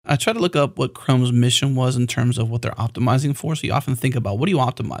I try to look up what Chrome's mission was in terms of what they're optimizing for. So you often think about, what are you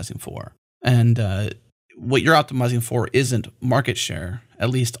optimizing for? And what you're optimizing for isn't market share, at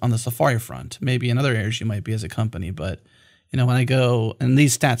least on the Safari front. Maybe in other areas you might be as a company, but when I go, and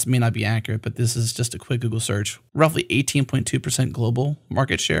these stats may not be accurate, but this is just a quick Google search, roughly 18.2% global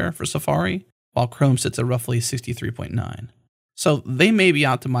market share for Safari, while Chrome sits at roughly 63.9. So they may be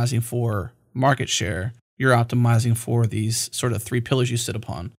optimizing for market share. You're optimizing for these sort of three pillars you sit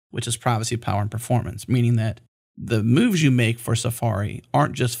upon, which is privacy, power, and performance, meaning that the moves you make for Safari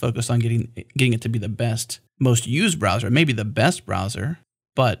aren't just focused on getting it to be the best, most used browser. It may be the best browser,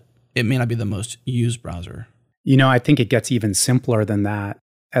 but it may not be the most used browser. I think it gets even simpler than that.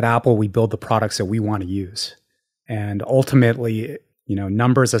 At Apple, we build the products that we want to use. And ultimately,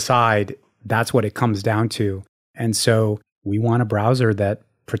 numbers aside, that's what it comes down to. And so we want a browser that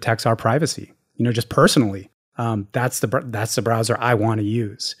protects our privacy. Just personally, that's the browser I want to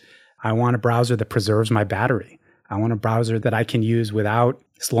use. I want a browser that preserves my battery. I want a browser that I can use without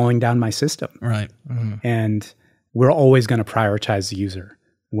slowing down my system. Right. Mm-hmm. And we're always going to prioritize the user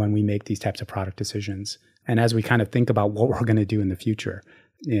when we make these types of product decisions. And as we kind of think about what we're going to do in the future,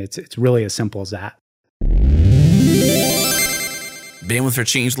 it's really as simple as that. Bandwidth for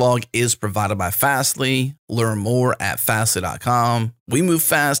Changelog is provided by Fastly. Learn more at fastly.com. We move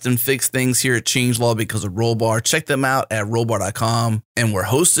fast and fix things here at Changelog because of Rollbar. Check them out at rollbar.com. And we're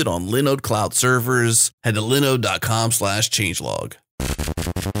hosted on Linode Cloud servers. Head to linode.com/changelog.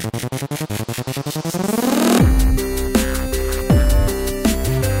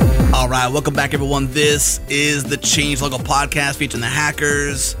 All right, welcome back, everyone. This is the Changelog podcast featuring the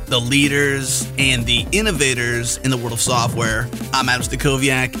hackers, the leaders, and the innovators in the world of software. I'm Adam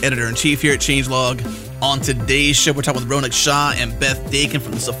Stacoviak, editor-in-chief here at Changelog. On today's show, we're talking with Ronak, Shah, and Beth Dakin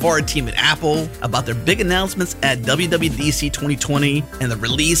from the Safari team at Apple about their big announcements at WWDC 2020 and the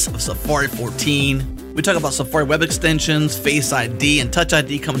release of Safari 14. We talk about Safari WebExtensions, Face ID, and Touch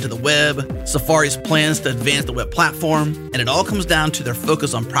ID coming to the web, Safari's plans to advance the web platform, and it all comes down to their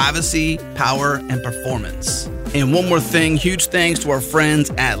focus on privacy, power, and performance. And one more thing, huge thanks to our friends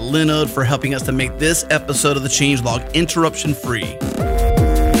at Linode for helping us to make this episode of the Changelog interruption-free.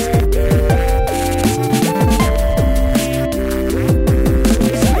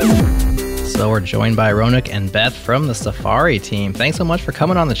 So we're joined by Ronak and Beth from the Safari team. Thanks so much for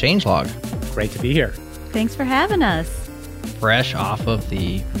coming on the Changelog. Great to be here. Thanks for having us. Fresh off of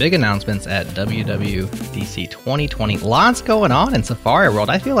the big announcements at WWDC 2020. Lots going on in Safari world.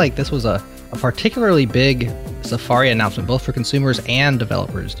 I feel like this was a particularly big Safari announcement, both for consumers and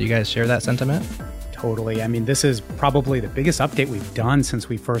developers. Do you guys share that sentiment? Totally. I mean, this is probably the biggest update we've done since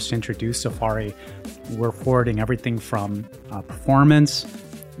we first introduced Safari. We're forwarding everything from performance,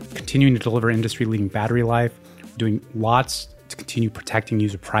 continuing to deliver industry-leading battery life, doing lots to continue protecting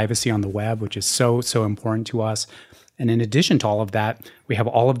user privacy on the web, which is so important to us. And in addition to all of that, we have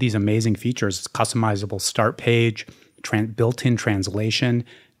all of these amazing features: customizable start page, built-in translation,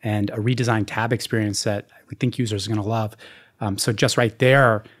 and a redesigned tab experience that we think users are going to love. So just right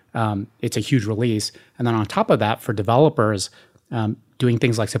there, it's a huge release. And then on top of that, for developers, doing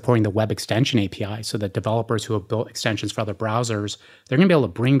things like supporting the web extension API, so that developers who have built extensions for other browsers, they're going to be able to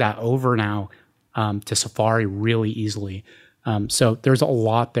bring that over now to Safari really easily. So there's a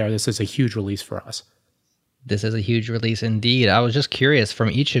lot there. This is a huge release for us. This is a huge release indeed. I was just curious from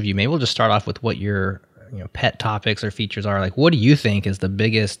each of you. Maybe we'll just start off with what your pet topics or features are. Like, what do you think is the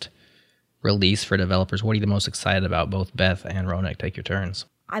biggest release for developers? What are you the most excited about? Both Beth and Ronak, take your turns.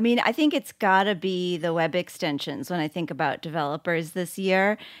 I mean, I think it's got to be the web extensions. When I think about developers this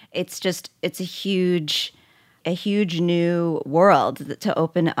year, it's a huge new world to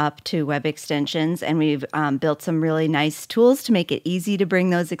open up to web extensions. And we've built some really nice tools to make it easy to bring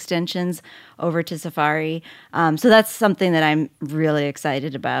those extensions over to Safari. So that's something that I'm really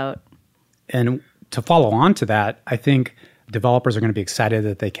excited about. And to follow on to that, I think developers are going to be excited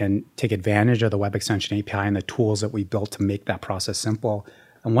that they can take advantage of the web extension API and the tools that we built to make that process simple.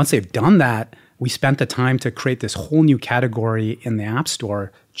 And once they've done that, we spent the time to create this whole new category in the App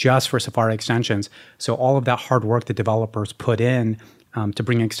Store just for Safari extensions. So all of that hard work that developers put in to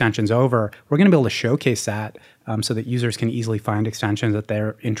bring extensions over, we're going to be able to showcase that so that users can easily find extensions that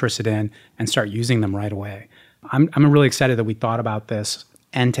they're interested in and start using them right away. I'm really excited that we thought about this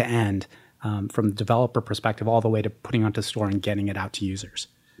end to end from the developer perspective all the way to putting it onto the store and getting it out to users.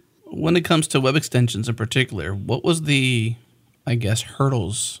 When it comes to web extensions in particular, what was the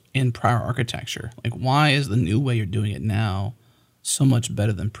hurdles in prior architecture? Like, why is the new way you're doing it now so much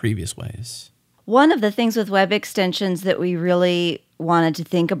better than previous ways? One of the things with web extensions that we really wanted to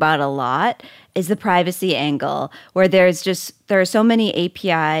think about a lot is the privacy angle, where there are so many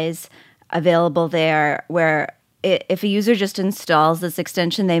APIs available there where if a user just installs this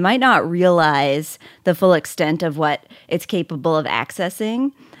extension, they might not realize the full extent of what it's capable of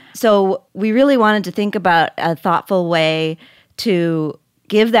accessing. So we really wanted to think about a thoughtful way to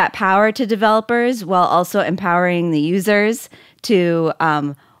give that power to developers while also empowering the users to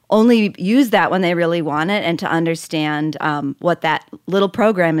only use that when they really want it and to understand what that little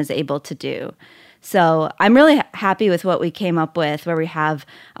program is able to do. So I'm really happy with what we came up with, where we have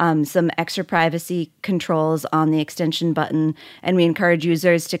some extra privacy controls on the extension button, and we encourage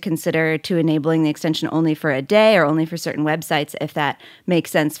users to consider to enabling the extension only for a day or only for certain websites if that makes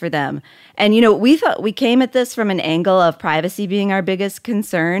sense for them. And, we thought we came at this from an angle of privacy being our biggest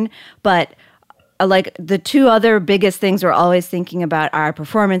concern, but like the two other biggest things we're always thinking about are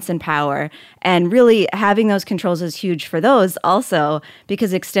performance and power. And really having those controls is huge for those also,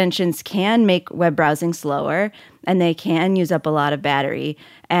 because extensions can make web browsing slower and they can use up a lot of battery.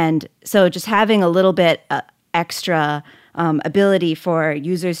 And so just having a little bit extra ability for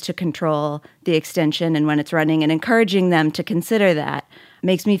users to control the extension and when it's running and encouraging them to consider that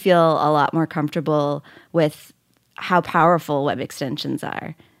makes me feel a lot more comfortable with how powerful web extensions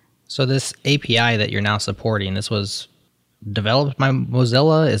are. So this API that you're now supporting, this was developed by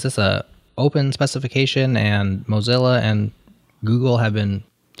Mozilla? Is this a open specification and Mozilla and Google have been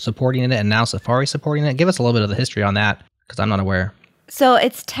supporting it and now Safari supporting it? Give us a little bit of the history on that because I'm not aware. So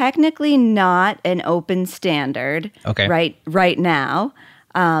it's technically not an open standard right now.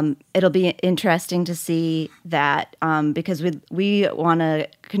 It'll be interesting to see that because we want to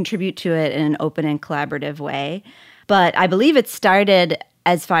contribute to it in an open and collaborative way. But I believe it started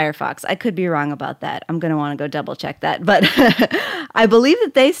as Firefox. I could be wrong about that. I'm going to want to go double check that. But I believe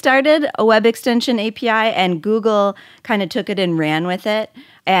that they started a web extension API and Google kind of took it and ran with it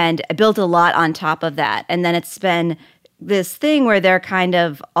and built a lot on top of that. And then it's been this thing where they're kind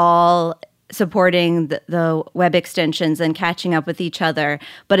of all supporting the web extensions and catching up with each other,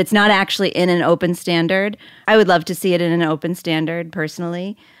 but it's not actually in an open standard. I would love to see it in an open standard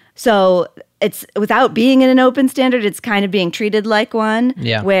personally. So it's without being in an open standard, it's kind of being treated like one,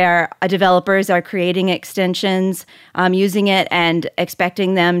 where developers are creating extensions, using it and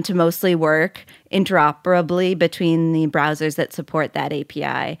expecting them to mostly work interoperably between the browsers that support that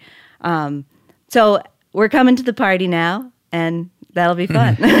API. So we're coming to the party now, and that'll be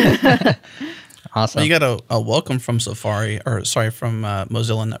fun. Awesome. Well, you got a welcome from from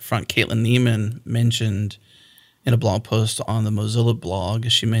Mozilla on that front. Caitlin Neiman mentioned in a blog post on the Mozilla blog,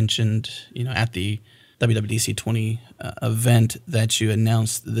 she mentioned, at the WWDC 20 event that you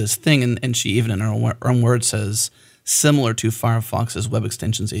announced this thing, and she even in her own words says similar to Firefox's Web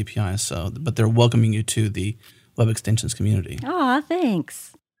Extensions API. But they're welcoming you to the Web Extensions community. Aw,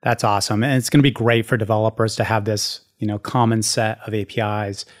 thanks. That's awesome. And it's going to be great for developers to have this, common set of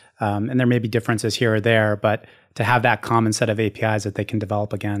APIs. And there may be differences here or there, but to have that common set of APIs that they can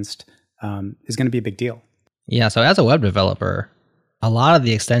develop against is going to be a big deal. Yeah, so as a web developer, a lot of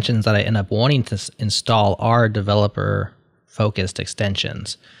the extensions that I end up wanting to install are developer-focused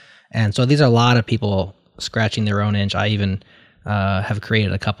extensions. And so these are a lot of people scratching their own itch. I even have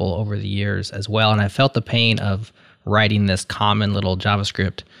created a couple over the years as well, and I felt the pain of writing this common little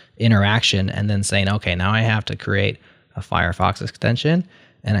JavaScript interaction and then saying, okay, now I have to create a Firefox extension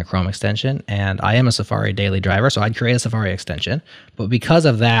and a Chrome extension, and I am a Safari daily driver, so I'd create a Safari extension. But because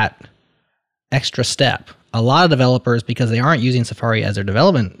of that extra step, a lot of developers, because they aren't using Safari as their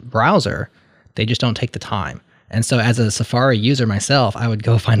development browser, they just don't take the time. And so as a Safari user myself, I would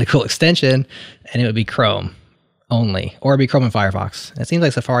go find a cool extension and it would be Chrome only, or it'd be Chrome and Firefox. It seems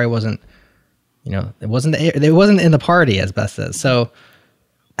like Safari wasn't, it wasn't in the party, as Beth says. So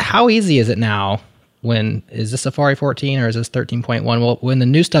how easy is it now is this Safari 14 or is this 13.1? Well, when the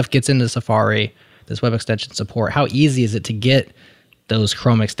new stuff gets into Safari, this web extension support, how easy is it to get those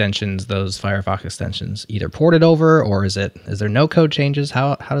Chrome extensions, those Firefox extensions, either ported over, or is there no code changes?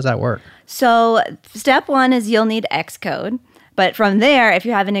 How does that work? So step one is you'll need Xcode. But from there, if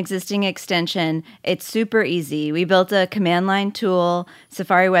you have an existing extension, it's super easy. We built a command line tool,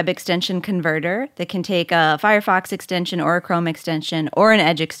 Safari Web Extension Converter, that can take a Firefox extension or a Chrome extension or an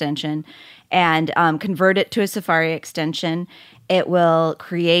Edge extension and convert it to a Safari extension. It will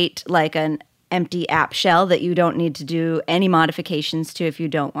create like an empty app shell that you don't need to do any modifications to if you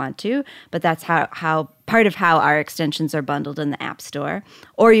don't want to, but that's how part of how our extensions are bundled in the App Store,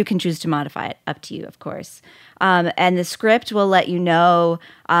 or you can choose to modify it, up to you, of course. And the script will let you know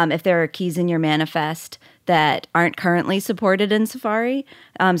if there are keys in your manifest that aren't currently supported in Safari.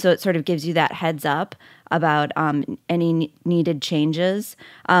 So it sort of gives you that heads up about any needed changes.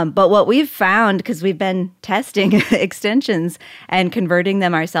 But what we've found, because we've been testing extensions and converting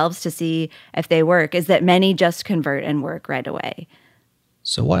them ourselves to see if they work, is that many just convert and work right away.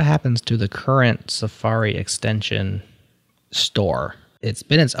 So what happens to the current Safari extension store? It's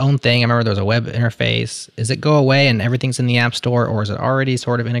been its own thing. I remember there was a web interface. Does it go away and everything's in the App Store, or is it already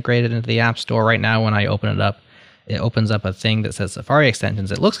sort of integrated into the App Store? Right now, when I open it up, it opens up a thing that says Safari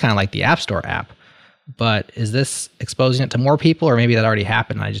extensions. It looks kind of like the App Store app. But is this exposing it to more people, or maybe that already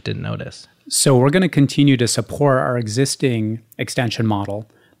happened and I just didn't notice? So we're going to continue to support our existing extension model,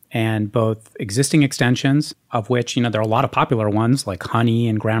 and both existing extensions, of which there are a lot of popular ones like Honey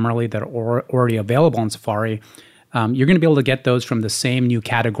and Grammarly that are already available in Safari. You're going to be able to get those from the same new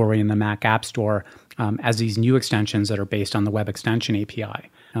category in the Mac App Store as these new extensions that are based on the Web Extension API.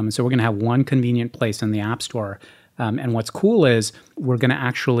 So we're going to have one convenient place in the App Store. And what's cool is we're going to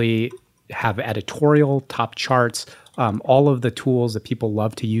actually have editorial, top charts, all of the tools that people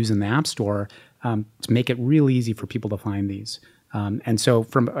love to use in the App Store to make it really easy for people to find these. And so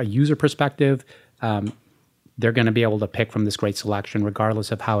from a user perspective, they're going to be able to pick from this great selection regardless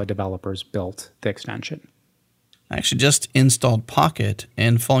of how a developer's built the extension. I actually just installed Pocket,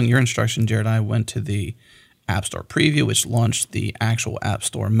 and following your instruction, Jared, I went to the App Store preview, which launched the actual App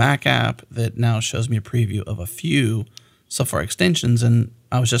Store Mac app that now shows me a preview of a few Safari extensions. And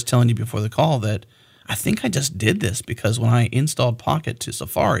I was just telling you before the call that I think I just did this because when I installed Pocket to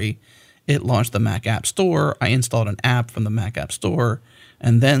Safari, it launched the Mac App Store. I installed an app from the Mac App Store,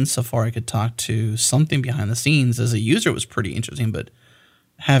 and then Safari could talk to something behind the scenes. As a user, it was pretty interesting, but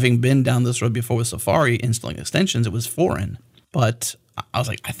having been down this road before with Safari, installing extensions, it was foreign. But I was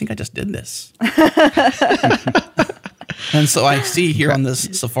like, I think I just did this. And so I see here on this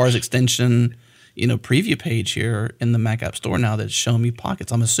Safari's extension, preview page here in the Mac App Store now that's showing me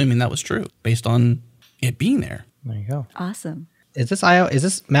Pockets. I'm assuming that was true based on it being there. There you go. Awesome. Is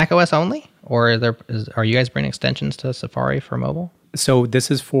this Mac OS only, or are you guys bringing extensions to Safari for mobile? So this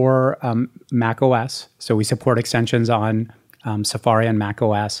is for Mac OS. So we support extensions on Safari and Mac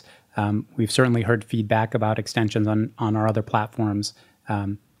OS. We've certainly heard feedback about extensions on our other platforms.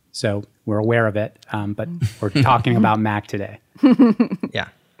 So we're aware of it, but we're talking about Mac today. Yeah,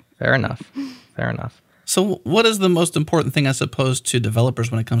 fair enough. Fair enough. So what is the most important thing, I suppose, to developers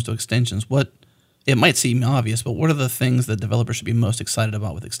when it comes to extensions? It might seem obvious, but what are the things that developers should be most excited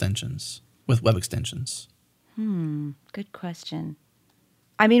about with extensions, with web extensions? Good question.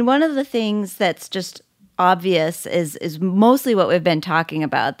 I mean, one of the things that's just obvious is mostly what we've been talking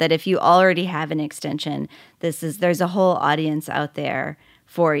about, that if you already have an extension, there's a whole audience out there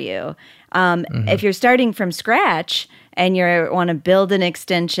for you. If you're starting from scratch and you want to build an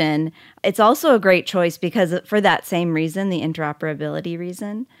extension, it's also a great choice because for that same reason, the interoperability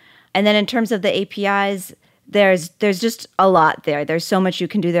reason. And then in terms of the APIs, there's just a lot there. There's so much you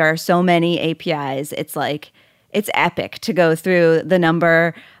can do. There are so many APIs. It's epic to go through the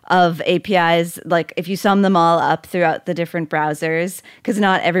number of APIs, like if you sum them all up throughout the different browsers, because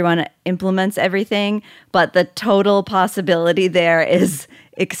not everyone implements everything, but the total possibility there is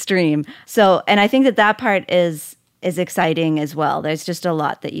extreme. So, and I think that part is exciting as well. There's just a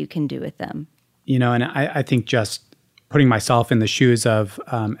lot that you can do with them. And I think just putting myself in the shoes of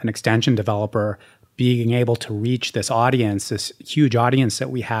an extension developer, being able to reach this audience, this huge audience that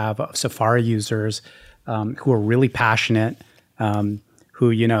we have of Safari users who are really passionate,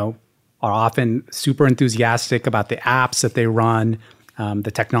 who, are often super enthusiastic about the apps that they run,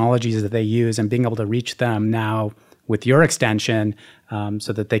 the technologies that they use, and being able to reach them now with your extension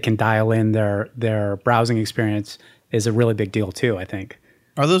so that they can dial in their browsing experience is a really big deal too, I think.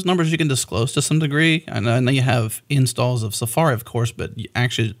 Are those numbers you can disclose to some degree? I know you have installs of Safari, of course, but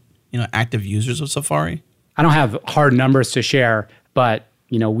actually, active users of Safari? I don't have hard numbers to share, but,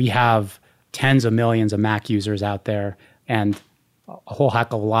 we have tens of millions of Mac users out there, and a whole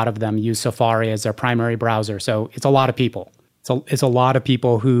heck of a lot of them use Safari as their primary browser. So it's a lot of people. It's a lot of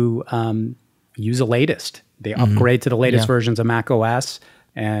people who use the latest. They upgrade to the latest versions of Mac OS,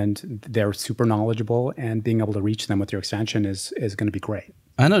 and they're super knowledgeable, and being able to reach them with your extension is going to be great.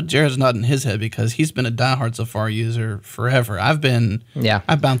 I know Jared's nodding his head because he's been a diehard Safari user forever. I've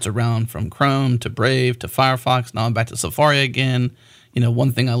bounced around from Chrome to Brave to Firefox. Now I'm back to Safari again.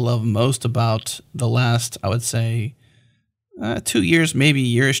 One thing I love most about the last, I would say, 2 years, maybe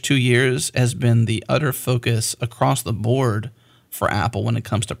yearish 2 years, has been the utter focus across the board for Apple when it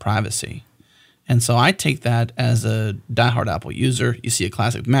comes to privacy. And so I take that as a diehard Apple user. You see a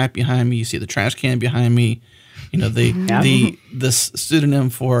classic Mac behind me. You see the trash can behind me. You know, the pseudonym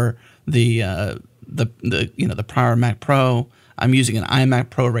for the prior Mac Pro. I'm using an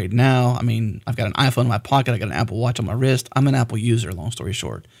iMac Pro right now. I mean, I've got an iPhone in my pocket. I got an Apple Watch on my wrist. I'm an Apple user, long story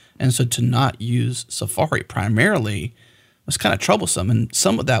short. And so to not use Safari primarily was kind of troublesome. And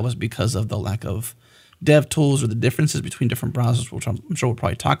some of that was because of the lack of dev tools or the differences between different browsers, which I'm sure we'll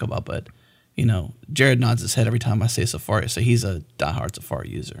probably talk about. But, you know, Jared nods his head every time I say Safari. So he's a diehard Safari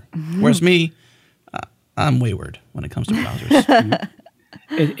user. Whereas me, I'm wayward when it comes to browsers.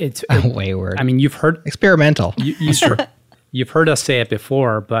 It's wayward. I mean, you've heard experimental. You've heard us say it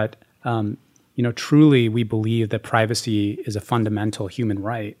before, but truly we believe that privacy is a fundamental human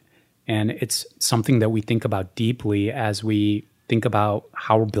right, and it's something that we think about deeply as we think about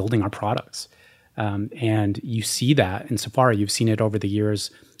how we're building our products. And you see that in Safari. You've seen it over the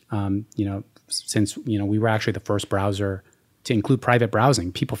years. Since we were actually the first browser to include private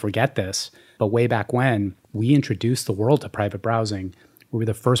browsing. People forget this, but way back when we introduced the world to private browsing, we were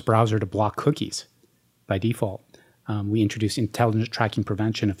the first browser to block cookies by default. We introduced intelligent tracking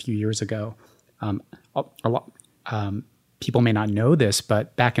prevention a few years ago. People may not know this,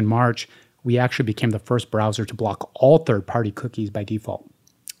 but back in March, we actually became the first browser to block all third-party cookies by default.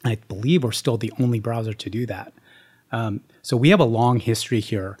 I believe we're still the only browser to do that. So we have a long history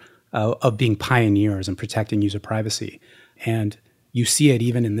here of being pioneers in protecting user privacy. And you see it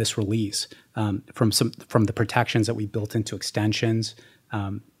even in this release, from the protections that we built into extensions,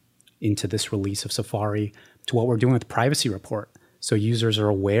 into this release of Safari, to what we're doing with Privacy Report. So users are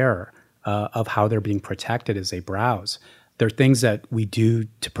aware of how they're being protected as they browse. There are things that we do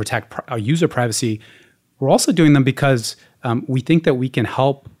to protect our user privacy. We're also doing them because we think that we can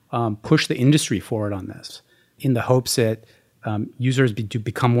help push the industry forward on this, in the hopes that users do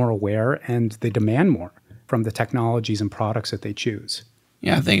become more aware and they demand more from the technologies and products that they choose.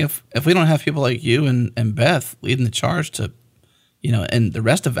 Yeah, I think if we don't have people like you and Beth leading the charge to, and the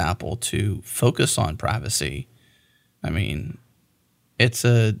rest of Apple to focus on privacy, I mean, it's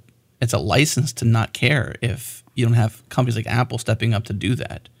a license to not care if you don't have companies like Apple stepping up to do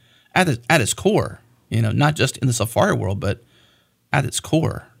that. At its core, not just in the Safari world, but at its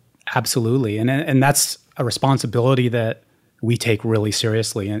core. Absolutely, and that's a responsibility that we take really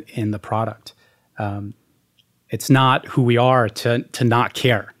seriously in the product. It's not who we are to not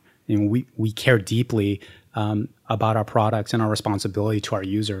care. We care deeply about our products and our responsibility to our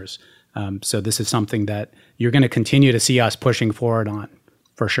users. So this is something that you're going to continue to see us pushing forward on,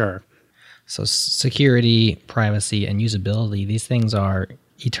 for sure. So security, privacy, and usability, these things are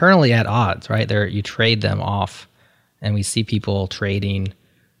eternally at odds, right? You trade them off, and we see people trading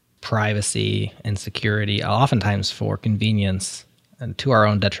privacy and security oftentimes for convenience and to our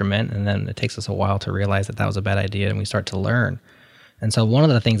own detriment. And then it takes us a while to realize that was a bad idea, and we start to learn. And so one of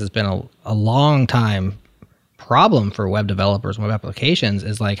the things that's been a long time problem for web developers, web applications,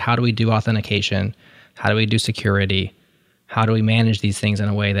 is like, how do we do authentication? How do we do security? How do we manage these things in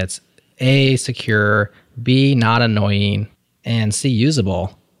a way that's A, secure, B, not annoying, and C,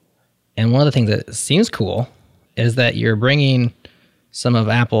 usable? And one of the things that seems cool is that you're bringing some of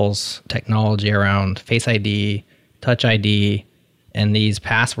Apple's technology around Face ID, Touch ID, and these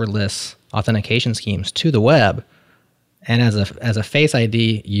passwordless authentication schemes to the web. And as a Face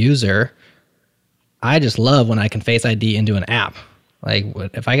ID user, I just love when I can Face ID into an app. Like,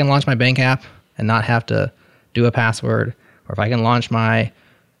 if I can launch my bank app and not have to do a password, or if I can launch my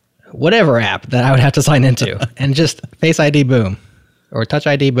whatever app that I would have to sign into and just Face ID, boom, or Touch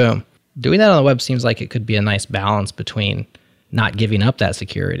ID, boom. Doing that on the web seems like it could be a nice balance between not giving up that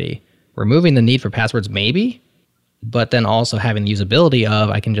security, removing the need for passwords maybe, but then also having the usability of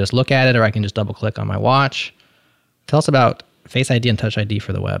I can just look at it, or I can just double click on my watch. Tell us about Face ID and Touch ID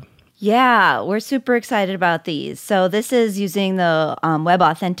for the web. Yeah, we're super excited about these. So this is using the Web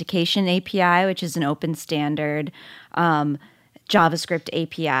Authentication API, which is an open standard JavaScript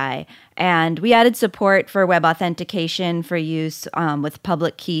API. And we added support for web authentication for use with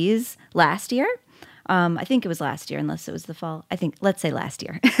public keys last year. I think it was last year, unless it was the fall. Let's say last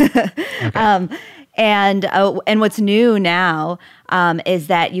year. Okay. And what's new now is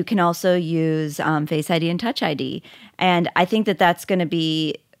that you can also use Face ID and Touch ID. And I think that that's going to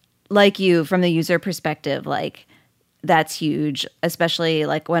be, like you, from the user perspective, like, that's huge, especially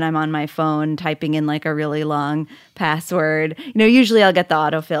like when I'm on my phone typing in like a really long password. Usually I'll get the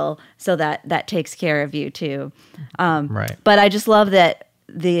autofill, so that takes care of you too. Right. But I just love that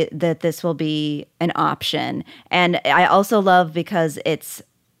this will be an option, and I also love because it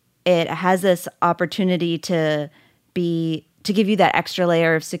has this opportunity to to give you that extra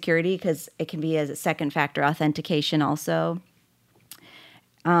layer of security, because it can be as a second factor authentication also.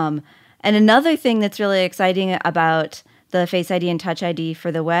 And another thing that's really exciting about the Face ID and Touch ID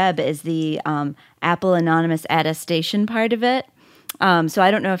for the web is the Apple anonymous attestation part of it. So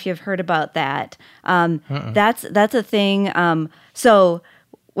I don't know if you've heard about that. That's a thing. So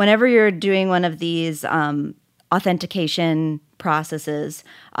whenever you're doing one of these authentication processes,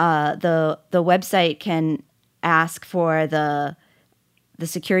 the website can ask for the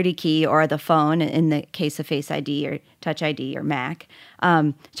security key or the phone, in the case of Face ID or Touch ID or Mac,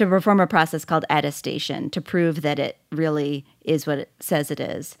 to perform a process called attestation to prove that it really is what it says it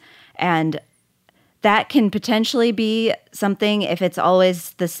is. And that can potentially be something if it's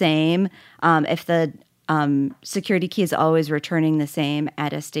always the same, if the security key is always returning the same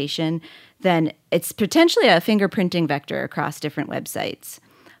attestation, then it's potentially a fingerprinting vector across different websites.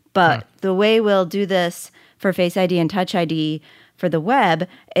 But the way we'll do this for Face ID and Touch ID for the web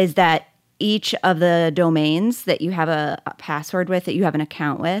is that each of the domains that you have a password with, that you have an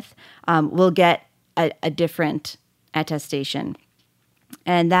account with, will get a different attestation.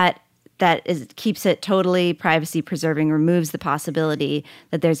 And that keeps it totally privacy preserving, removes the possibility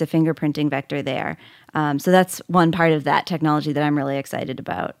that there's a fingerprinting vector there. So that's one part of that technology that I'm really excited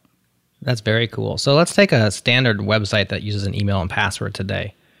about. That's very cool. So let's take a standard website that uses an email and password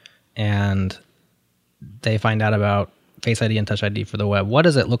today, and they find out about Face ID and Touch ID for the web. What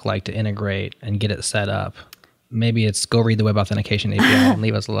does it look like to integrate and get it set up? Maybe it's go read the web authentication API and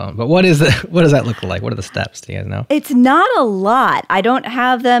leave us alone. But what does that look like? What are the steps? Do you guys know? It's not a lot. I don't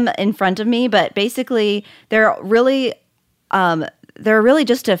have them in front of me, but basically there are really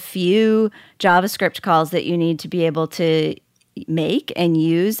just a few JavaScript calls that you need to be able to make and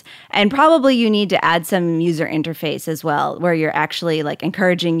use, and probably you need to add some user interface as well, where you're actually like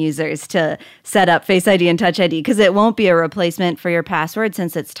encouraging users to set up Face ID and Touch ID, because it won't be a replacement for your password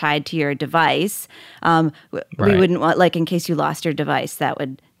since it's tied to your device. We wouldn't want, like, in case you lost your device, that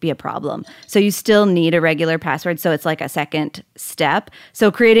would be a problem. So you still need a regular password, so it's like a second step.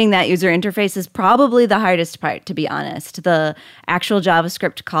 So creating that user interface is probably the hardest part, to be honest. The actual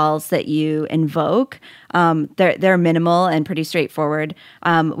JavaScript calls that you invoke, they're minimal and pretty straightforward.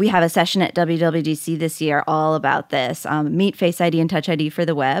 We have a session at WWDC this year all about this. Meet Face ID and Touch ID for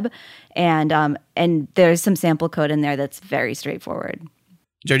the web, and there's some sample code in there that's very straightforward.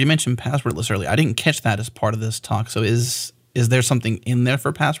 Jared, you mentioned passwordless earlier. I didn't catch that as part of this talk. So is there something in there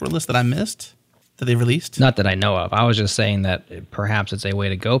for passwordless that I missed that they released? Not that I know of. I was just saying that perhaps it's a way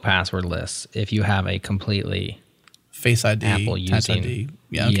to go passwordless if you have a completely Face ID, Apple Touch using. ID.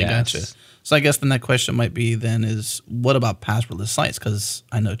 Yeah, okay, Yes. gotcha. So I guess the next question might be then is, what about passwordless sites? Because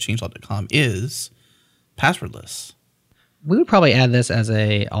I know Changelog.com is passwordless. We would probably add this as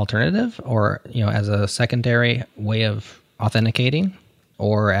a alternative, or as a secondary way of authenticating,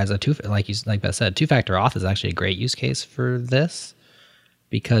 or as a like Beth said, two-factor auth is actually a great use case for this,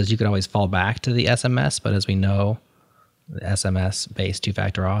 because you could always fall back to the SMS. But as we know, the SMS-based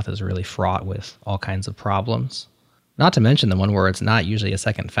two-factor auth is really fraught with all kinds of problems. Not to mention the one where it's not usually a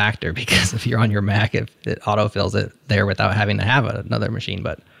second factor, because if you're on your Mac, it autofills it there without having to have another machine.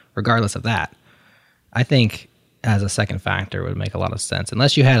 But regardless of that, I think as a second factor would make a lot of sense.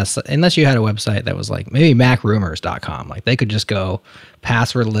 Unless you had a website that was like maybe macrumors.com, like they could just go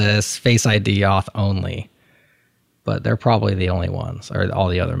passwordless, Face ID auth only. But they're probably the only ones, or all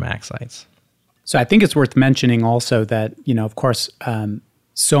the other Mac sites. So I think it's worth mentioning also that, of course,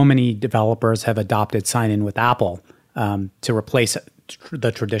 so many developers have adopted sign-in with Apple to replace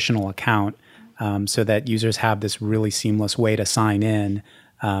the traditional account, so that users have this really seamless way to sign in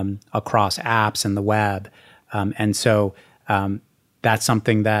across apps and the web. And so that's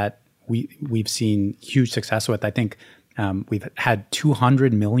something that we've seen huge success with. I think we've had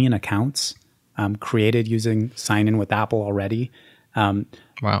 200 million accounts created using sign-in with Apple already.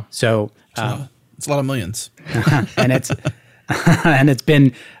 Wow! So it's a lot of millions, and it's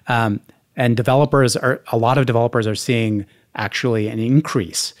been and a lot of developers are seeing actually an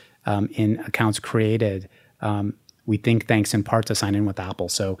increase in accounts created. We think thanks in part to sign-in with Apple.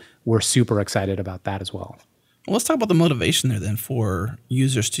 So we're super excited about that as well. Well, let's talk about the motivation there then for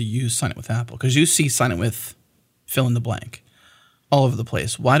users to use Sign It with Apple, because you see Sign It with fill in the blank all over the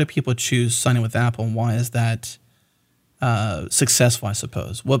place. Why do people choose Sign It with Apple, and why is that successful, I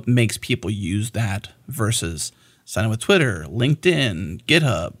suppose? What makes people use that versus Sign It with Twitter, LinkedIn,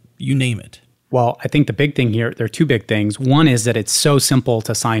 GitHub, you name it? Well, I think the big thing here, there are two big things. One is that it's so simple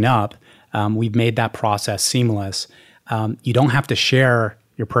to sign up. We've made that process seamless. You don't have to share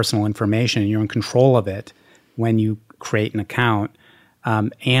your personal information. You're in control of it when you create an account,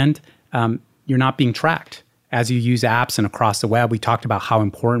 and you're not being tracked. as you use apps and across the web, we talked about how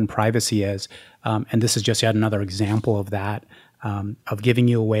important privacy is. And this is just yet another example of that, of giving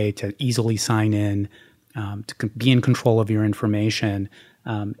you a way to easily sign in, to be in control of your information,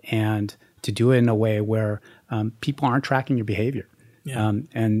 and to do it in a way where people aren't tracking your behavior. Yeah.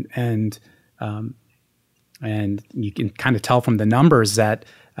 And you can kind of tell from the numbers that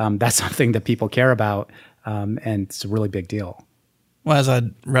that's something that people care about, and it's a really big deal. Well, as I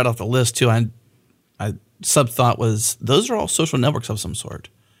read off the list too, I sub-thought was those are all social networks of some sort.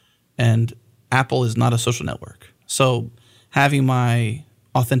 And Apple is not a social network. So having my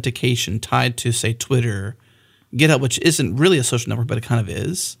authentication tied to, say, Twitter, GitHub, which isn't really a social network, but it kind of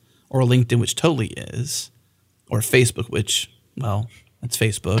is, or LinkedIn, which totally is, or Facebook, which, well, it's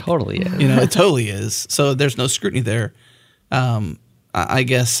Facebook. Totally is. It totally is. So there's no scrutiny there. I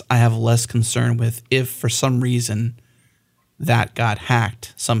guess I have less concern with if for some reason that got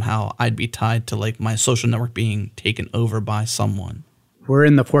hacked somehow, I'd be tied to like my social network being taken over by someone. We're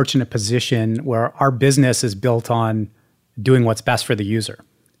in the fortunate position where our business is built on doing what's best for the user.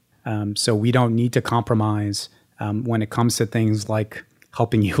 So we don't need to compromise when it comes to things like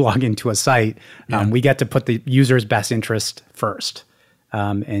helping you log into a site. We get to put the user's best interest first.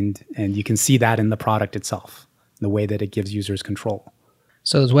 And you can see that in the product itself, the way that it gives users control.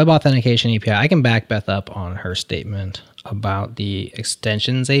 So this web authentication API, I can back Beth up on her statement about the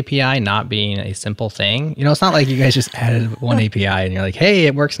extensions API not being a simple thing. It's not like you guys just added one API and you're like, hey,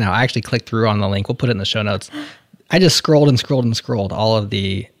 it works now. I actually clicked through on the link. We'll put it in the show notes. I just scrolled and scrolled and scrolled all of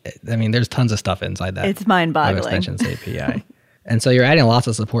there's tons of stuff inside that. It's mind-boggling. Web extensions API. And so you're adding lots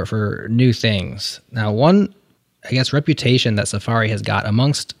of support for new things. Now, one, I guess, reputation that Safari has got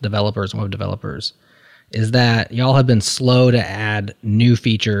amongst developers and web developers is that y'all have been slow to add new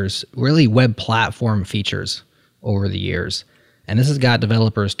features, really web platform features over the years. And this has got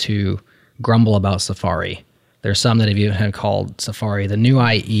developers to grumble about Safari. There's some that have even called Safari the new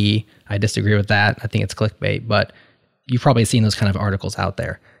IE. I disagree with that. I think it's clickbait, but you've probably seen those kind of articles out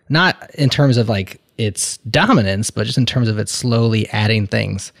there. Not in terms of like its dominance, but just in terms of its slowly adding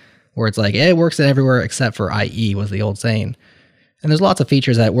things where it's like, it works everywhere except for IE was the old saying. And there's lots of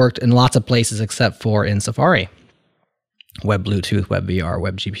features that worked in lots of places except for in Safari. Web Bluetooth, Web VR,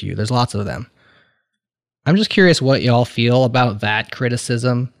 Web GPU. There's lots of them. I'm just curious what y'all feel about that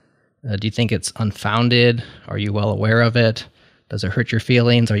criticism. Do you think it's unfounded? Are you well aware of it? Does it hurt your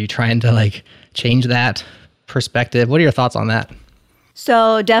feelings? Are you trying to change that perspective? What are your thoughts on that?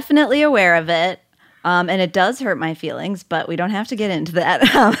 So definitely aware of it. And it does hurt my feelings, but we don't have to get into that.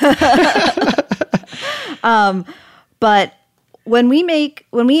 But when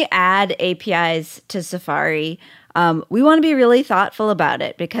we add APIs to Safari, we want to be really thoughtful about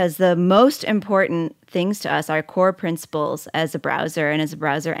it because the most important things to us, our core principles as a browser and as a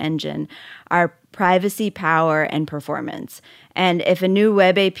browser engine, are privacy, power, and performance. And if a new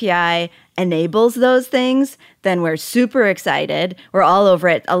web API enables those things, then we're super excited. We're all over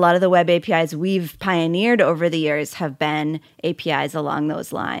it. A lot of the web APIs we've pioneered over the years have been APIs along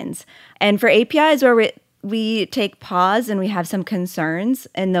those lines. And for APIs where we take pause and we have some concerns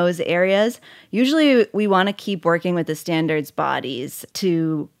in those areas, usually we want to keep working with the standards bodies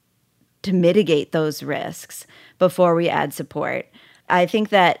to mitigate those risks before we add support. I think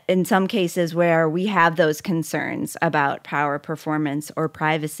that in some cases where we have those concerns about power, performance, or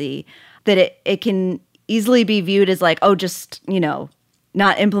privacy, that it can easily be viewed as like, oh, just,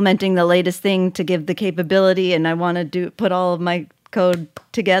 not implementing the latest thing to give the capability and I want to put all of my code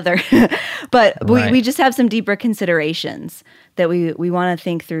together. But right. we just have some deeper considerations that we want to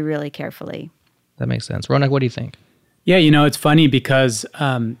think through really carefully. That makes sense. Ronak, what do you think? Yeah, it's funny because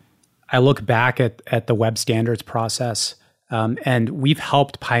I look back at the web standards process, and we've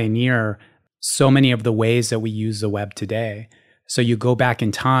helped pioneer so many of the ways that we use the web today. So you go back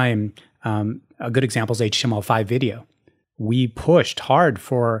in time, a good example is HTML5 video. We pushed hard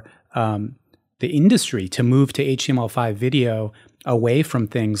for the industry to move to HTML5 video away from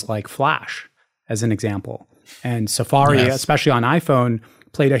things like Flash, as an example. And Safari, Yes. especially on iPhone,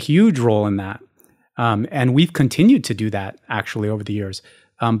 played a huge role in that. And we've continued to do that, actually, over the years.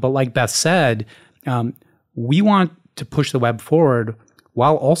 But like Beth said, we want to push the web forward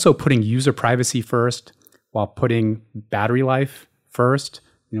while also putting user privacy first, while putting battery life first.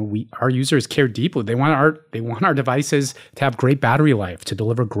 Our users care deeply. They want our devices to have great battery life, to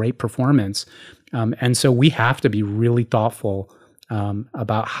deliver great performance. And so we have to be really thoughtful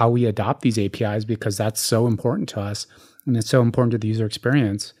about how we adopt these APIs because that's so important to us and it's so important to the user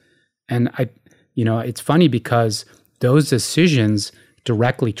experience. And it's funny because those decisions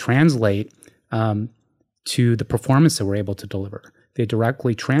directly translate to the performance that we're able to deliver. they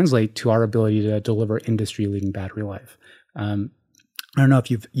directly translate to our ability to deliver industry-leading battery life. I don't know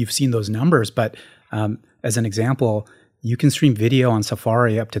if you've seen those numbers, but as an example, you can stream video on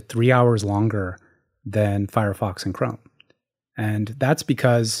Safari up to 3 hours longer than Firefox and Chrome. And that's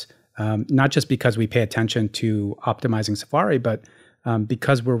because, not just because we pay attention to optimizing Safari, but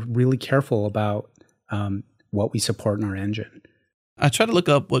because we're really careful about what we support in our engine. I try to look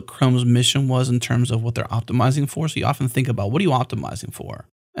up what Chrome's mission was in terms of what they're optimizing for. So you often think about, what are you optimizing for?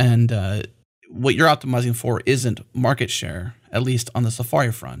 And what you're optimizing for isn't market share, at least on the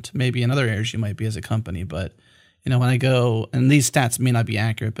Safari front. Maybe in other areas you might be as a company, but when I go, and these stats may not be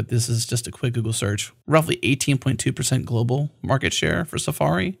accurate, but this is just a quick Google search, roughly 18.2% global market share for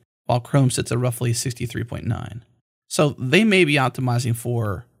Safari, while Chrome sits at roughly 63.9%. So they may be optimizing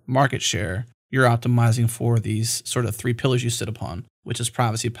for market share. You're optimizing for these sort of three pillars you sit upon, which is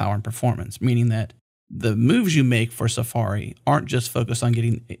privacy, power, and performance, meaning that the moves you make for Safari aren't just focused on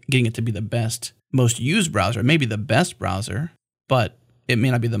getting it to be the best, most used browser. It may be the best browser, but it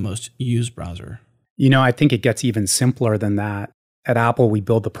may not be the most used browser. I think it gets even simpler than that. At Apple, we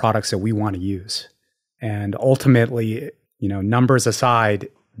build the products that we want to use. And ultimately, numbers aside,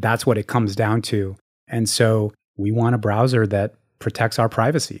 that's what it comes down to. And so we want a browser that protects our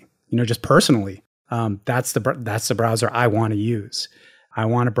privacy. Just personally, that's the browser I want to use. I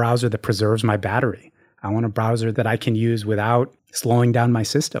want a browser that preserves my battery. I want a browser that I can use without slowing down my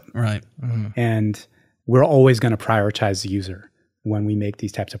system. Right. Mm-hmm. And we're always going to prioritize the user when we make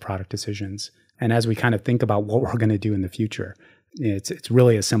these types of product decisions. And as we kind of think about what we're going to do in the future, it's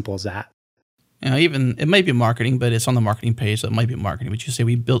really as simple as that. Even it might be marketing, but it's on the marketing page, so it might be marketing. But you say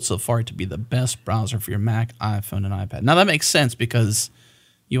we built Safari to be the best browser for your Mac, iPhone, and iPad. Now that makes sense because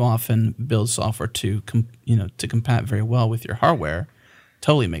you often build software to compat very well with your hardware.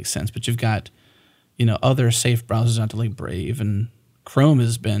 Totally makes sense. But you've got other safe browsers out there like Brave, and Chrome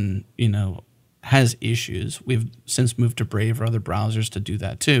has been has issues. We've since moved to Brave or other browsers to do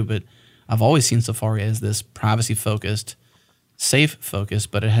that too. But I've always seen Safari as this privacy focused, safe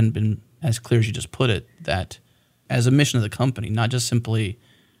focused, but it hadn't been as clear as you just put it, that as a mission of the company, not just simply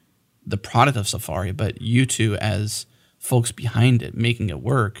the product of Safari, but you two as folks behind it, making it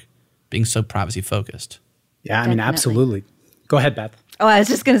work, being so privacy focused. Yeah, I mean, absolutely. Go ahead, Beth. Oh, I was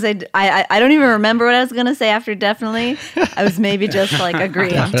just going to say, I don't even remember what I was going to say after definitely. I was maybe just like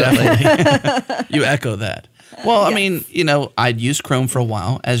agreeing. Definitely. You echo that. Well, yes. I mean, I'd used Chrome for a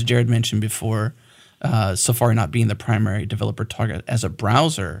while, as Jared mentioned before, Safari not being the primary developer target as a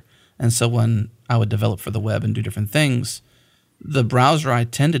browser. And so when I would develop for the web and do different things, the browser I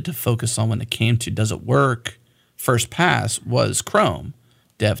tended to focus on when it came to does it work, first pass, was Chrome.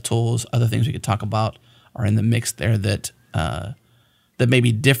 DevTools, other things we could talk about are in the mix there that may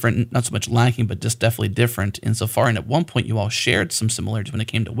be different, not so much lacking, but just definitely different in Safari. And at one point, you all shared some similarities when it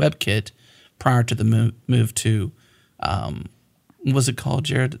came to WebKit prior to the move to, what was it called,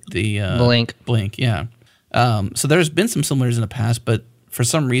 Jared? The Blink, yeah. So there's been some similarities in the past, but for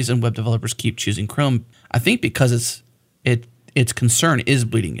some reason, web developers keep choosing Chrome. I think because its concern is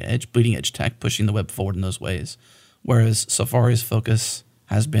bleeding edge tech, pushing the web forward in those ways, whereas Safari's focus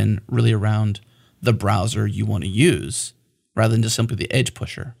has been really around the browser you want to use, rather than just simply the edge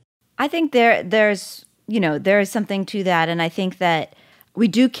pusher. I think there's something to that, and I think that we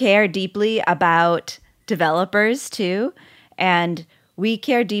do care deeply about developers too, and we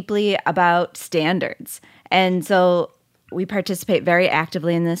care deeply about standards, and so we participate very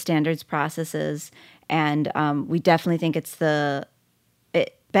actively in the standards processes, and we definitely think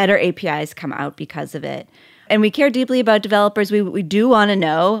better APIs come out because of it. And we care deeply about developers. We do want to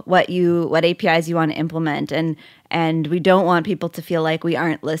know what APIs you want to implement, and we don't want people to feel like we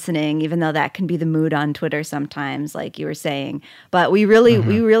aren't listening, even though that can be the mood on Twitter sometimes, like you were saying. But we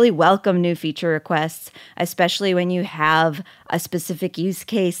really welcome new feature requests, especially when you have a specific use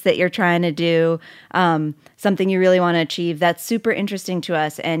case that you're trying to do, something you really want to achieve. That's super interesting to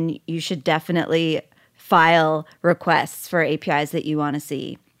us, and you should definitely file requests for APIs that you want to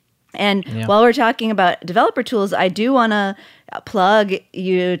see. And while we're talking about developer tools, I do want to plug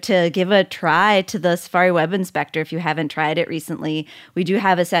you to give a try to the Safari Web Inspector if you haven't tried it recently. We do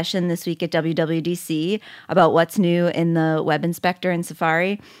have a session this week at WWDC about what's new in the Web Inspector in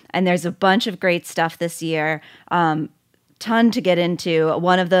Safari. And there's a bunch of great stuff this year. Ton to get into.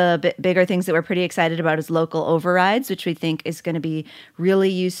 One of the bigger things that we're pretty excited about is local overrides, which we think is going to be really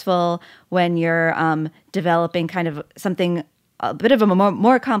useful when you're developing kind of something a bit of a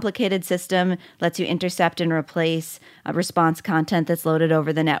more complicated system, lets you intercept and replace response content that's loaded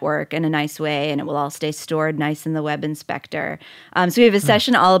over the network in a nice way, and it will all stay stored nice in the Web Inspector. So we have a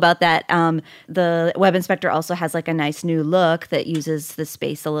session all about that. The Web Inspector also has like a nice new look that uses the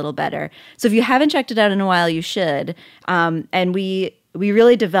space a little better. So if you haven't checked it out in a while, you should. And we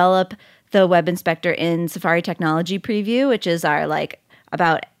really develop the Web Inspector in Safari Technology Preview, which is our like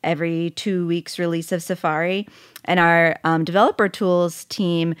about every 2 weeks release of Safari. And our developer tools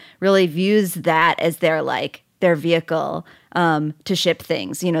team really views that as their vehicle to ship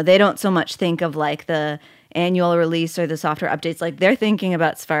things. You know, they don't so much think of like the annual release or the software updates. Like they're thinking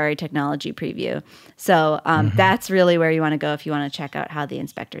about Safari Technology Preview. So that's really where you want to go if you want to check out how the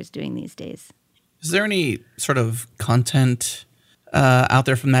inspector is doing these days. Is there any sort of content out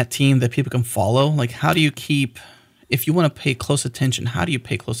there from that team that people can follow? Like, how do you keep, if you want to pay close attention, how do you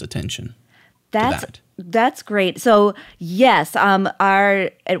pay close attention to that? That's great. So yes, at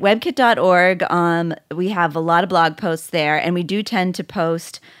webkit.org, we have a lot of blog posts there, and we do tend to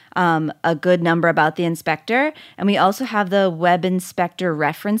post a good number about the inspector. And we also have the Web Inspector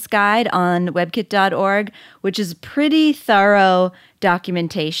reference guide on webkit.org, which is pretty thorough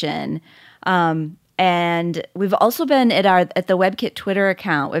documentation. And we've also been at the WebKit Twitter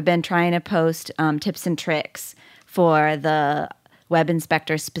account, we've been trying to post tips and tricks for the Web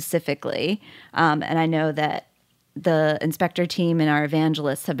Inspector specifically. And I know that the inspector team and our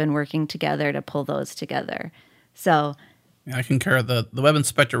evangelists have been working together to pull those together. So yeah, I concur. The Web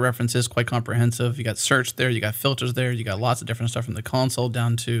Inspector reference is quite comprehensive. You got search there, you got filters there, you got lots of different stuff from the console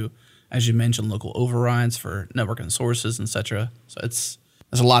down to, as you mentioned, local overrides for network and sources, etc. So there's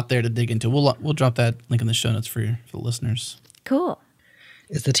a lot there to dig into. We'll drop that link in the show notes for the listeners. Cool.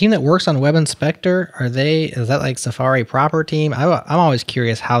 Is the team that works on Web Inspector, is that like Safari proper team? I'm always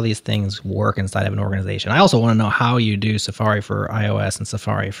curious how these things work inside of an organization. I also want to know how you do Safari for iOS and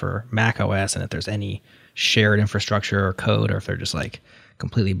Safari for Mac OS, and if there's any shared infrastructure or code, or if they're just like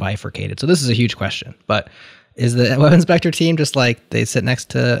completely bifurcated. So this is a huge question. But is the Web Inspector team just like they sit next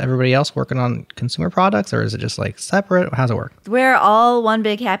to everybody else working on consumer products, or is it just like separate? How's it work? We're all one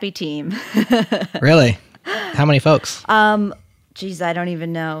big happy team. Really? How many folks? Geez, I don't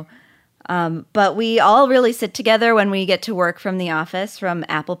even know. But we all really sit together when we get to work from the office from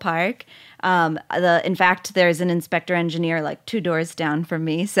Apple Park. In fact, there's an inspector engineer like 2 doors down from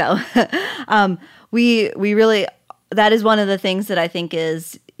me. So we really, that is one of the things that I think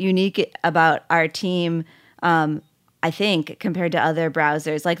is unique about our team, I think, compared to other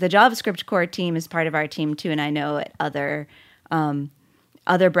browsers. Like the JavaScript core team is part of our team too, and I know at other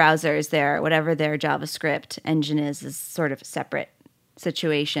browsers, whatever their JavaScript engine is sort of a separate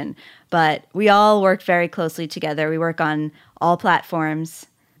situation. But we all work very closely together. We work on all platforms.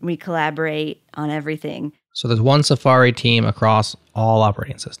 We collaborate on everything. So there's one Safari team across all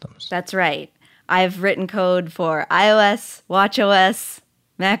operating systems. That's right. I've written code for iOS, watchOS,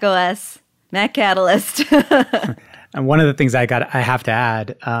 macOS, Mac Catalyst. And one of the things I have to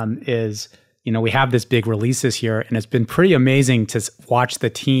add is, you know, we have this big release this year, and it's been pretty amazing to watch the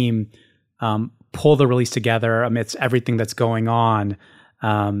team pull the release together amidst everything that's going on.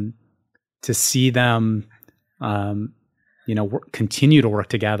 To see them, continue to work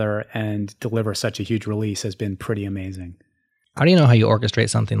together and deliver such a huge release has been pretty amazing. How do you know how you orchestrate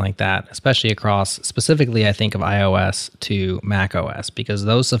something like that, especially across, specifically, I think of iOS to Mac OS, because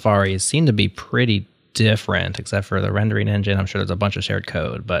those Safaris seem to be pretty different, except for the rendering engine. I'm sure there's a bunch of shared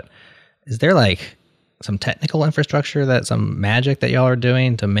code, but is there like some technical infrastructure, some magic that y'all are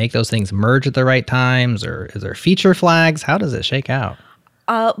doing to make those things merge at the right times, or is there feature flags? How does it shake out?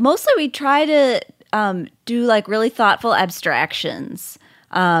 Mostly we try to do like really thoughtful abstractions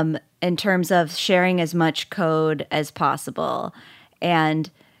in terms of sharing as much code as possible.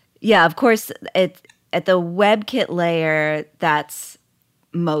 And yeah, of course, at the WebKit layer, that's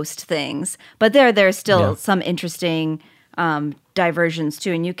most things. But there's still some interesting diversions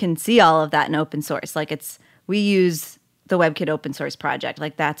too, and you can see all of that in open source. Like we use the WebKit open source project.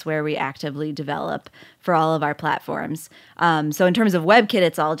 Like that's where we actively develop for all of our platforms. So in terms of WebKit,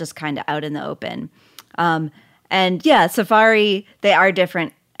 it's all just kind of out in the open. And yeah, Safari, they are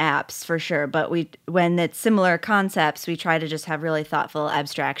different apps for sure, but when it's similar concepts, we try to just have really thoughtful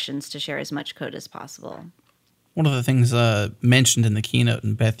abstractions to share as much code as possible. One of the things mentioned in the keynote,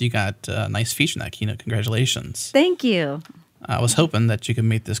 and Beth, you got a nice feature in that keynote. Congratulations. Thank you. I was hoping that you could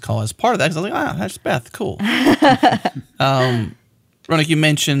make this call as part of that, because I was like, that's Beth, cool. Ronak, you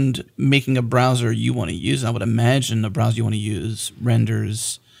mentioned making a browser you want to use. I would imagine a browser you want to use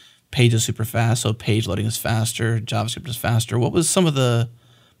renders pages super fast, so page loading is faster, JavaScript is faster. What was some of the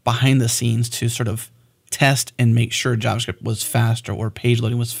behind the scenes to sort of test and make sure JavaScript was faster or page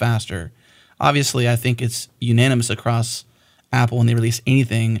loading was faster. Obviously, I think it's unanimous across Apple when they release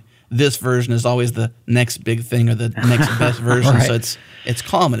anything. This version is always the next big thing or the next best version. Right. So it's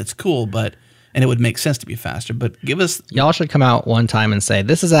calm and it's cool, and it would make sense to be faster. But give us... Y'all should come out one time and say,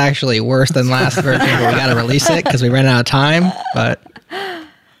 this is actually worse than last version, but we got to release it because we ran out of time. But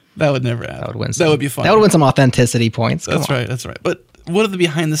that would never happen. That would be fun. That would win some authenticity points. That's right. But what are the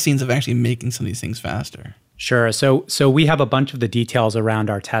behind the scenes of actually making some of these things faster? Sure. So we have a bunch of the details around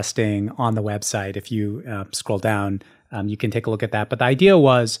our testing on the website. If you scroll down, you can take a look at that. But the idea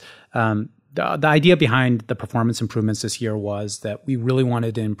was, the idea behind the performance improvements this year was that we really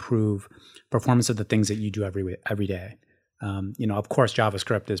wanted to improve performance of the things that you do every day. Of course,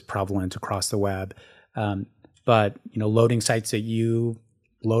 JavaScript is prevalent across the web, but loading sites that you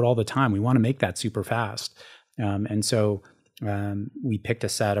load all the time, we want to make that super fast. And so we picked a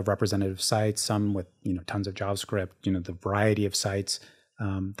set of representative sites, some with tons of JavaScript. The variety of sites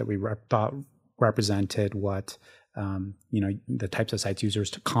that we thought represented what the types of sites users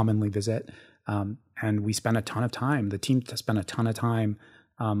to commonly visit. And we spent a ton of time. The team spent a ton of time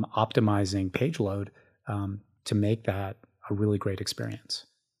optimizing page load to make that a really great experience.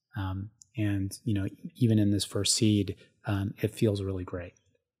 And even in this first seed, it feels really great.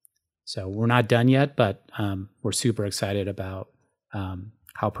 So we're not done yet, but we're super excited about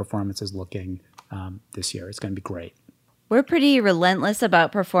how performance is looking this year. It's going to be great. We're pretty relentless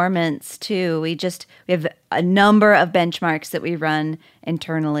about performance too. We have a number of benchmarks that we run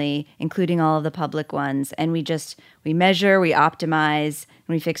internally, including all of the public ones, and we measure, we optimize,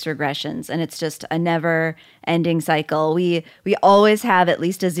 and we fix regressions, and it's just a never-ending cycle. We always have at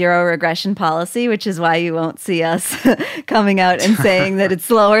least a zero regression policy, which is why you won't see us coming out and saying that it's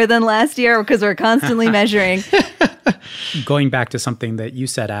slower than last year, because we're constantly measuring. Going back to something that you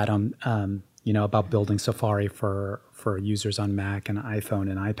said, Adam, about building Safari for users on Mac and iPhone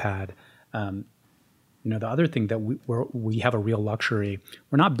and iPad. The other thing that we have a real luxury.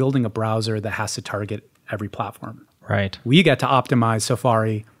 We're not building a browser that has to target every platform. Right. We get to optimize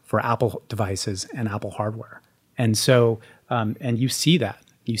Safari for Apple devices and Apple hardware. And so, and you see that.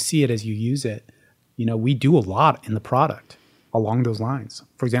 You see it as you use it. We do a lot in the product along those lines.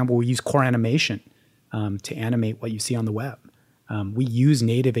 For example, we use core animation to animate what you see on the web. We use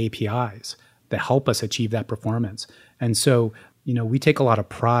native APIs that help us achieve that performance. And so, we take a lot of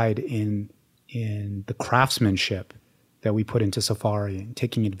pride in the craftsmanship that we put into Safari and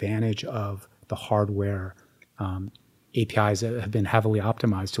taking advantage of the hardware APIs that have been heavily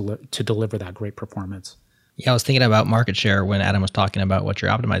optimized to deliver that great performance. Yeah, I was thinking about market share when Adam was talking about what you're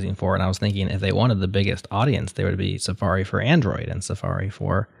optimizing for, and I was thinking if they wanted the biggest audience, there would be Safari for Android and Safari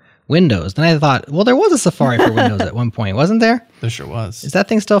for Windows. Then I thought, well, there was a Safari for Windows at one point, wasn't there? There sure was. Is that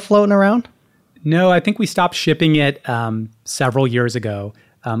thing still floating around? No, I think we stopped shipping it several years ago.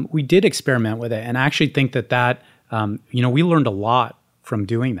 We did experiment with it, and I actually think that we learned a lot from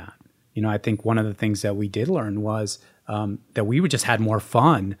doing that. I think one of the things that we did learn was that we just had more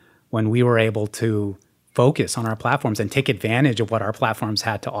fun when we were able to focus on our platforms and take advantage of what our platforms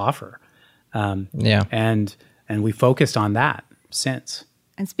had to offer. And we focused on that since.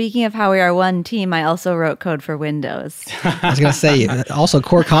 And speaking of how we are one team, I also wrote code for Windows. I was going to say, also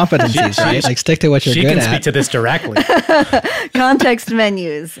core competencies, right? Like stick to what you're good at. She can speak to this directly. Context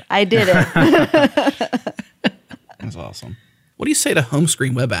menus. I did it. That's awesome. What do you say to home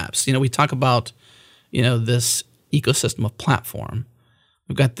screen web apps? We talk about, this ecosystem of platform.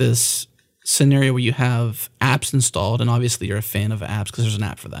 We've got this scenario where you have apps installed, and obviously you're a fan of apps because there's an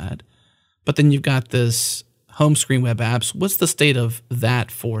app for that. But then you've got this home screen web apps. What's the state of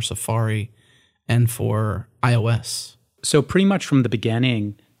that for Safari and for iOS? So pretty much from the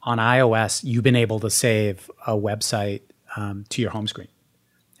beginning on iOS, you've been able to save a website to your home screen.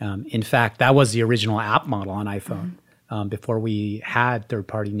 In fact, that was the original app model on iPhone. Before we had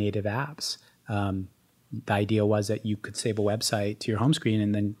third-party native apps, the idea was that you could save a website to your home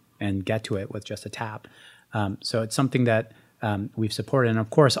screen and get to it with just a tap. So it's something that we've supported. And of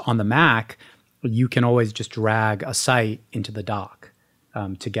course, on the Mac, you can always just drag a site into the dock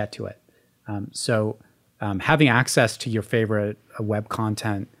to get to it. So having access to your favorite web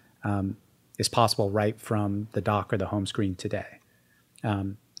content is possible right from the dock or the home screen today.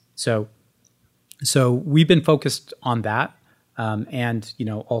 So we've been focused on that, and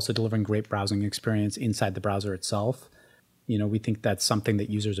also delivering great browsing experience inside the browser itself. We think that's something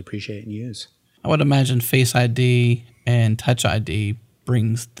that users appreciate and use. I would imagine Face ID and Touch ID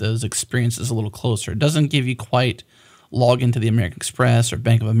brings those experiences a little closer. It doesn't give you quite log into the American Express or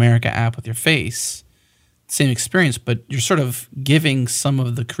Bank of America app with your face. Same experience, but you're sort of giving some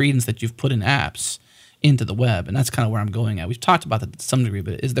of the credence that you've put in apps into the web. And that's kind of where I'm going at. We've talked about that to some degree,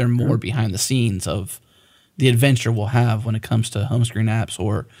 but is there more behind the scenes of the adventure we'll have when it comes to home screen apps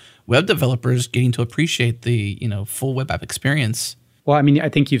or web developers getting to appreciate the, full web app experience? Well, I mean, I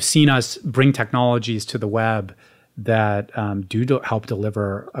think you've seen us bring technologies to the web that help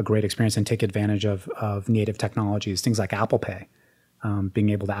deliver a great experience and take advantage of native technologies, things like Apple Pay, being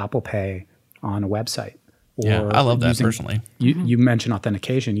able to Apple Pay on a website. Yeah, I love that personally. You mentioned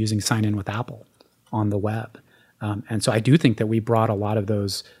authentication, using sign in with Apple on the web. And so I do think that we brought a lot of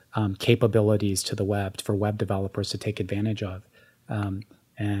those capabilities to the web for web developers to take advantage of.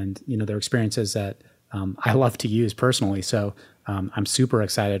 And, they're experiences that I love to use personally. So I'm super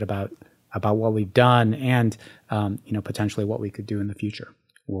excited about what we've done and, potentially what we could do in the future.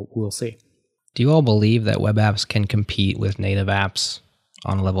 We'll see. Do you all believe that web apps can compete with native apps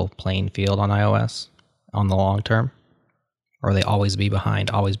on a level playing field on iOS on the long term? Or will they always be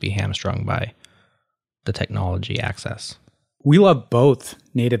behind, always be hamstrung by the technology access? We love both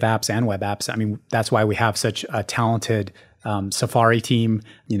native apps and web apps. I mean, that's why we have such a talented Safari team,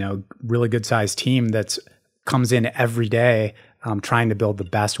 really good sized team that comes in every day trying to build the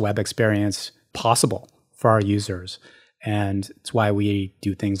best web experience possible for our users. And it's why we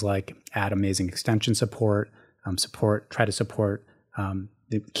do things like add amazing extension support, try to support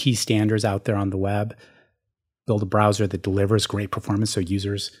the key standards out there on the web, build a browser that delivers great performance so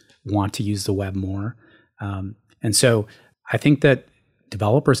users want to use the web more. And so I think that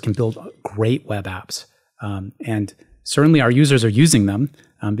developers can build great web apps. And certainly our users are using them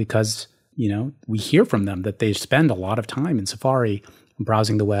because, we hear from them that they spend a lot of time in Safari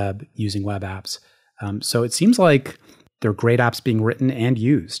browsing the web, using web apps. So it seems like there are great apps being written and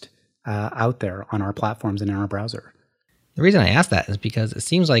used out there on our platforms and in our browser. The reason I ask that is because it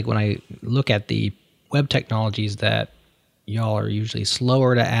seems like when I look at the web technologies that y'all are usually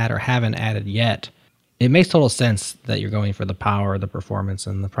slower to add or haven't added yet, it makes total sense that you're going for the power, the performance,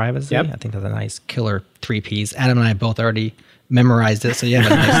 and the privacy. Yep. I think that's a nice killer 3 Ps. Adam and I both already memorized it, so you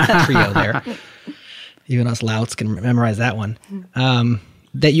have a nice trio there. Even us louts can memorize that one.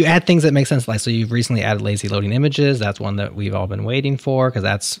 That you add things that make sense. Like, so you've recently added lazy loading images. That's one that we've all been waiting for because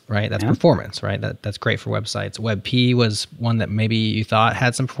that's performance, right? That's great for websites. WebP was one that maybe you thought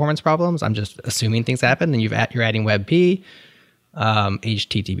had some performance problems. I'm just assuming things happen. Then you're adding WebP,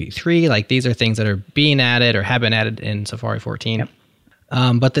 HTTP3. Like, these are things that are being added or have been added in Safari 14. Yep.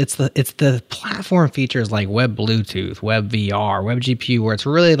 But it's the platform features like Web Bluetooth, Web VR, Web GPU, where it's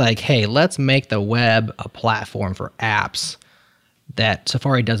really like, hey, let's make the web a platform for apps that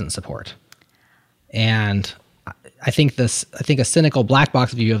Safari doesn't support. And I think a cynical black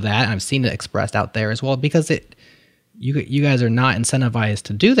box view of that, and I've seen it expressed out there as well, because you guys are not incentivized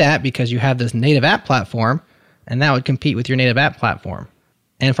to do that because you have this native app platform, and that would compete with your native app platform.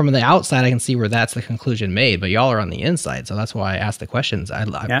 And from the outside, I can see where that's the conclusion made, but y'all are on the inside, so that's why I asked the questions.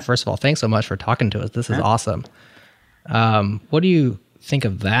 First of all, thanks so much for talking to us. This is awesome. What do you think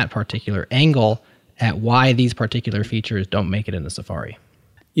of that particular angle at why these particular features don't make it into Safari?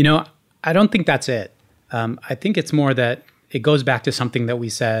 I don't think that's it. I think it's more that it goes back to something that we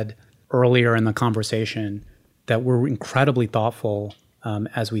said earlier in the conversation, that we're incredibly thoughtful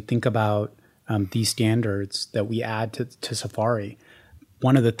as we think about these standards that we add to Safari.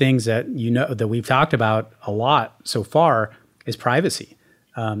 One of the things that that we've talked about a lot so far is privacy.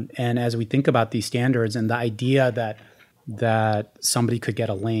 And as we think about these standards and the idea that somebody could get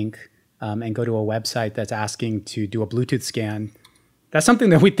a link and go to a website that's asking to do a Bluetooth scan, that's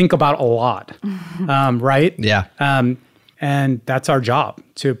something that we think about a lot, right? Yeah. And that's our job,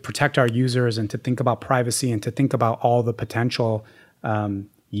 to protect our users and to think about privacy and to think about all the potential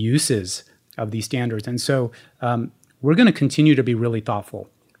uses of these standards. And so we're going to continue to be really thoughtful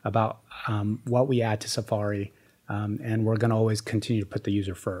about what we add to Safari, and we're going to always continue to put the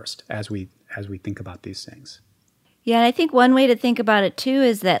user first as we think about these things. Yeah, and I think one way to think about it too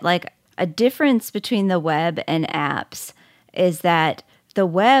is that, like, a difference between the web and apps is that the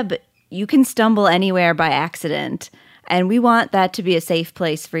web, you can stumble anywhere by accident, and we want that to be a safe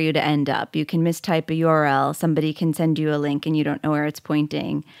place for you to end up. You can mistype a URL, somebody can send you a link and you don't know where it's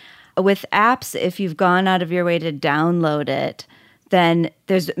pointing. With apps, if you've gone out of your way to download it, then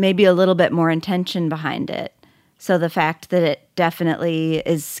there's maybe a little bit more intention behind it. So the fact that it definitely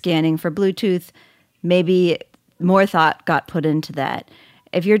is scanning for Bluetooth, maybe more thought got put into that.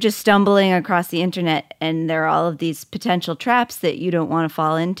 If you're just stumbling across the internet and there are all of these potential traps that you don't want to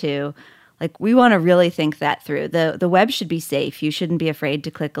fall into, like, we want to really think that through. The web should be safe. You shouldn't be afraid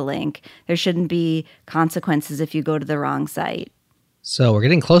to click a link. There shouldn't be consequences if you go to the wrong site. So we're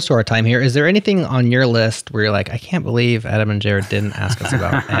getting close to our time here. Is there anything on your list where you're like, I can't believe Adam and Jared didn't ask us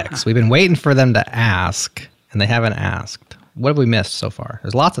about X? We've been waiting for them to ask, and they haven't asked. What have we missed so far?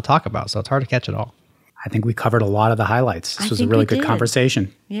 There's lots to talk about, so it's hard to catch it all. I think we covered a lot of the highlights. This was a really good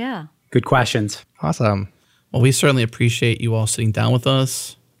conversation. Yeah. Good questions. Awesome. Well, we certainly appreciate you all sitting down with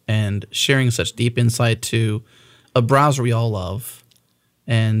us and sharing such deep insight to a browser we all love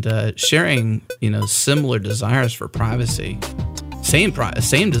and sharing, similar desires for privacy. Same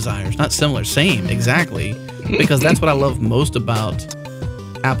desires, not similar, same, exactly. Because that's what I love most about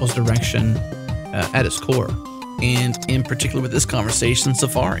Apple's direction at its core. And in particular with this conversation,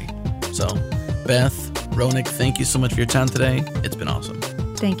 Safari. So, Beth, Ronak, thank you so much for your time today. It's been awesome.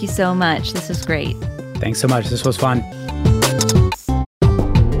 Thank you so much. This was great. Thanks so much. This was fun.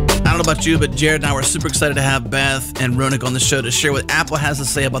 I don't know about you, but Jared and I were super excited to have Beth and Ronak on the show to share what Apple has to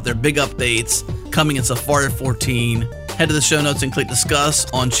say about their big updates coming in Safari 14. Head to the show notes and click discuss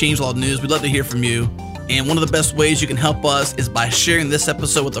on Changelog News. We'd love to hear from you. And one of the best ways you can help us is by sharing this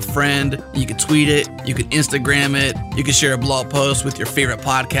episode with a friend. You can tweet it, you can Instagram it, you can share a blog post with your favorite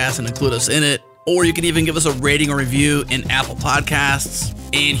podcast and include us in it. Or you can even give us a rating or review in Apple Podcasts.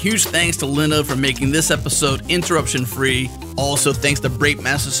 And huge thanks to Linda for making this episode interruption-free. Also, thanks to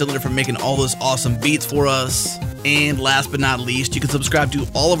Breakmaster Cylinder for making all those awesome beats for us. And last but not least, you can subscribe to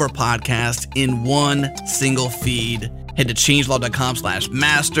all of our podcasts in one single feed. Head to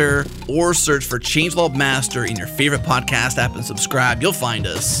changelog.com/master or search for Changelog Master in your favorite podcast app and subscribe. You'll find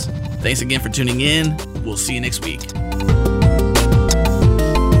us. Thanks again for tuning in. We'll see you next week.